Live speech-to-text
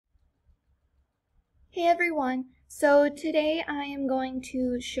Hey everyone! So today I am going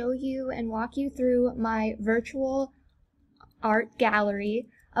to show you and walk you through my virtual art gallery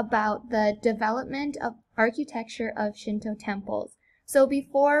about the development of architecture of Shinto temples. So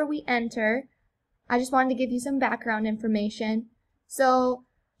before we enter, I just wanted to give you some background information. So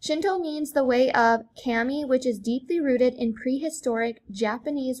Shinto means the way of kami, which is deeply rooted in prehistoric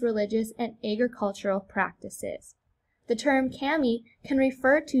Japanese religious and agricultural practices. The term kami can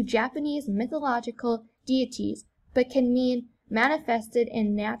refer to Japanese mythological deities, but can mean manifested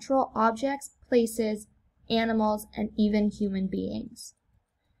in natural objects, places, animals, and even human beings.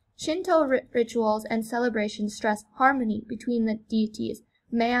 Shinto rituals and celebrations stress harmony between the deities,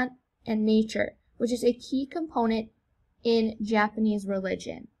 man, and nature, which is a key component in Japanese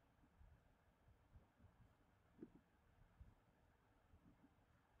religion.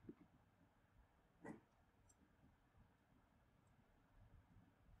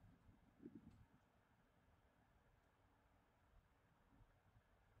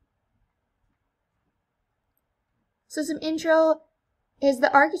 So some intro is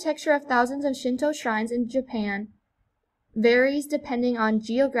the architecture of thousands of Shinto shrines in Japan varies depending on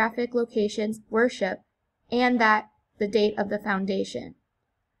geographic locations, worship, and the date of the foundation.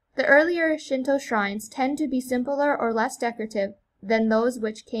 The earlier Shinto shrines tend to be simpler or less decorative than those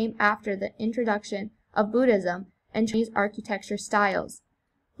which came after the introduction of Buddhism and Chinese architecture styles.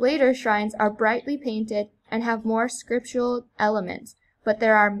 Later shrines are brightly painted and have more scriptural elements, but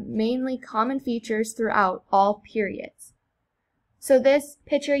there are mainly common features throughout all periods. So this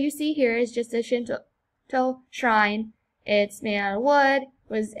picture you see here is just a Shinto shrine. It's made out of wood,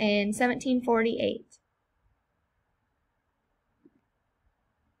 was in 1748.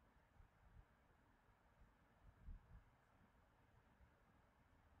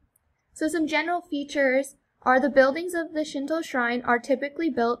 So some general features are the buildings of the Shinto shrine are typically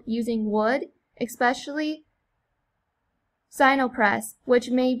built using wood, especially cyanopress, which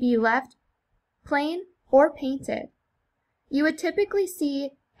may be left plain or painted. You would typically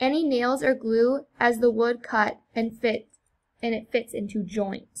see any nails or glue as the wood cut and it fits into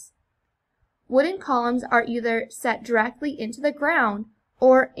joints. Wooden columns are either set directly into the ground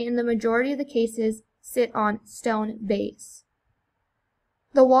or, in the majority of the cases, sit on stone base.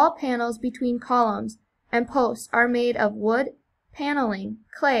 The wall panels between columns and posts are made of wood paneling,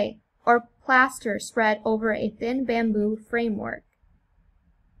 clay, or plaster spread over a thin bamboo framework.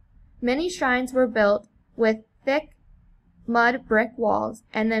 Many shrines were built with thick mud brick walls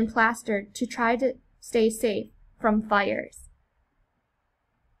and then plastered to try to stay safe from fires.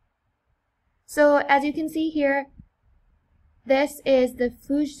 So as you can see here, this is the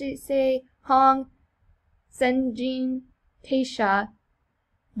Fujise Hong Senjin Teisha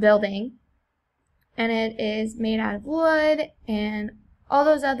building, and it is made out of wood and all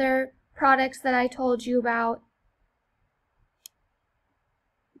those other products that I told you about.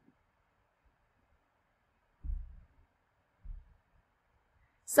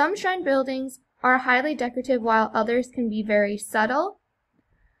 Some shrine buildings are highly decorative while others can be very subtle.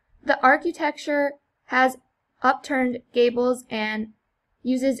 The architecture has upturned gables and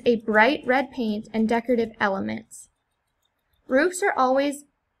uses a bright red paint and decorative elements. Roofs are always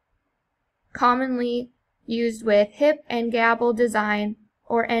commonly used with hip and gable design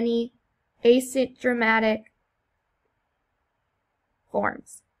or any asymmetric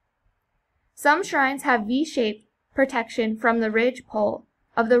forms. Some shrines have V-shaped protection from the ridge pole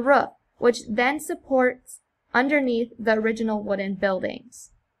of the roof, which then supports underneath the original wooden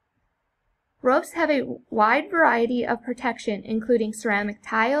buildings. Roofs have a wide variety of protection, including ceramic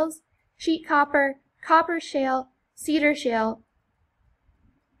tiles, sheet copper, copper shale, cedar shale,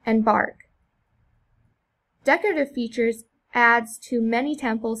 and bark. Decorative features adds to many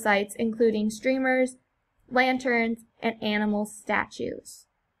temple sites, including streamers, lanterns, and animal statues.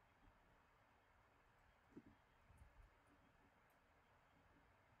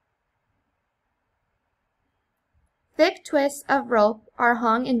 Thick twists of rope are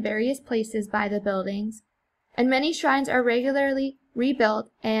hung in various places by the buildings, and many shrines are regularly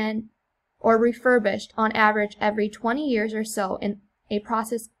rebuilt or refurbished on average every 20 years or so in a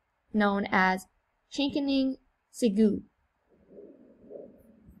process known as Shinkening Sigu.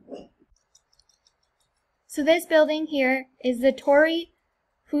 So this building here is the Tori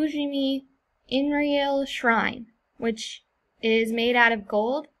Fujimi Inryeol Shrine, which is made out of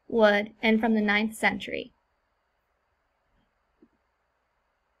gold, wood, and from the 9th century.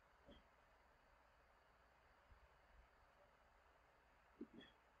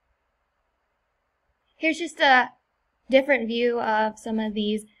 Here's just a different view of some of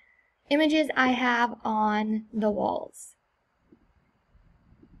these images I have on the walls.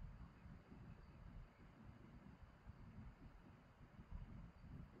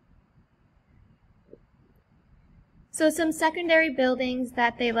 So some secondary buildings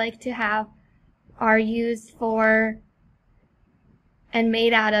that they like to have are used for and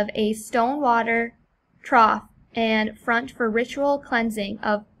made out of a stone water trough and front for ritual cleansing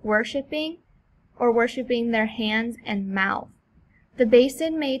of worshiping their hands and mouth. The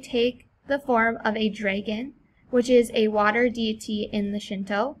basin may take the form of a dragon, which is a water deity in the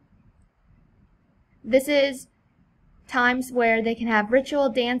Shinto. This is times where they can have ritual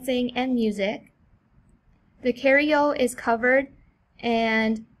dancing and music. The Karyo is covered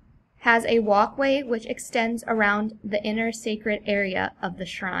and has a walkway which extends around the inner sacred area of the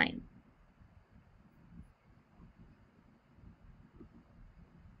shrine.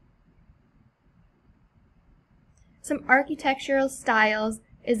 Some architectural styles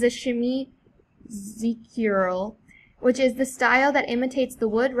is the Shimi-zikural, which is the style that imitates the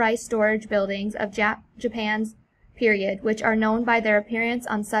wood rice storage buildings of Japan's period, which are known by their appearance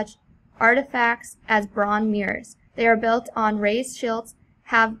on such artifacts as bronze mirrors. They are built on raised shilts,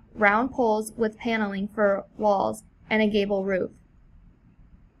 have round poles with paneling for walls, and a gable roof.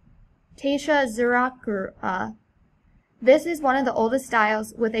 Taisha Zurakura. This is one of the oldest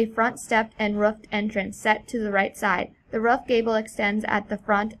styles with a front stepped and roofed entrance set to the right side. The roof gable extends at the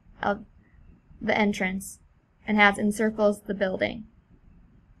front of the entrance and encircles the building.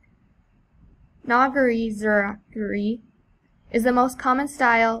 Nagari Zurakuri is the most common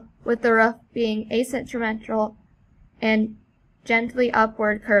style, with the roof being asymmetrical and gently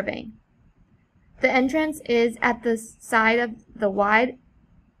upward curving. The entrance is at the side of the wide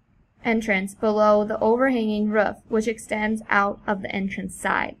entrance below the overhanging roof, which extends out of the entrance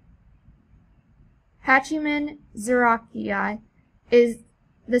side. Hachiman Zurakiai is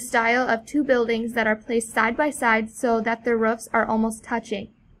the style of two buildings that are placed side by side so that their roofs are almost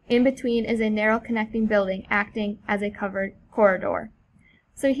touching. In between is a narrow connecting building acting as a covered corridor.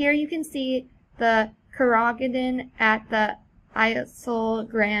 So here you can see the Karagadin at the Isol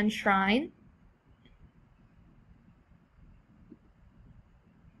Grand Shrine.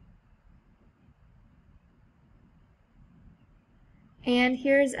 And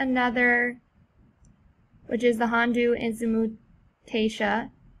here's another, which is the Handu Izumu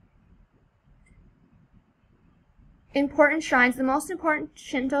Taisha. Important shrines. The most important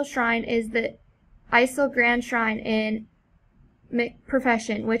Shinto shrine is the Isol Grand Shrine in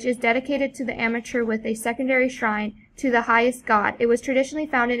Profession, which is dedicated to the amateur with a secondary shrine to the highest god. It was traditionally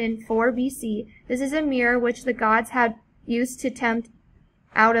founded in 4 BC. This is a mirror which the gods had used to tempt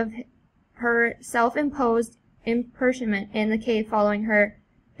out of her self-imposed imprisonment in the cave following her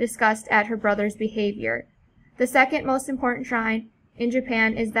disgust at her brother's behavior. The second most important shrine in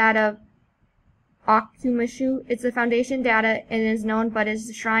Japan is that of Akumushu. It's the foundation data and is known but is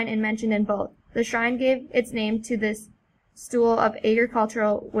the shrine and mentioned in both. The shrine gave its name to this stool of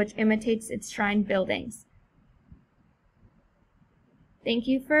agricultural which imitates its shrine buildings. Thank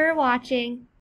you for watching.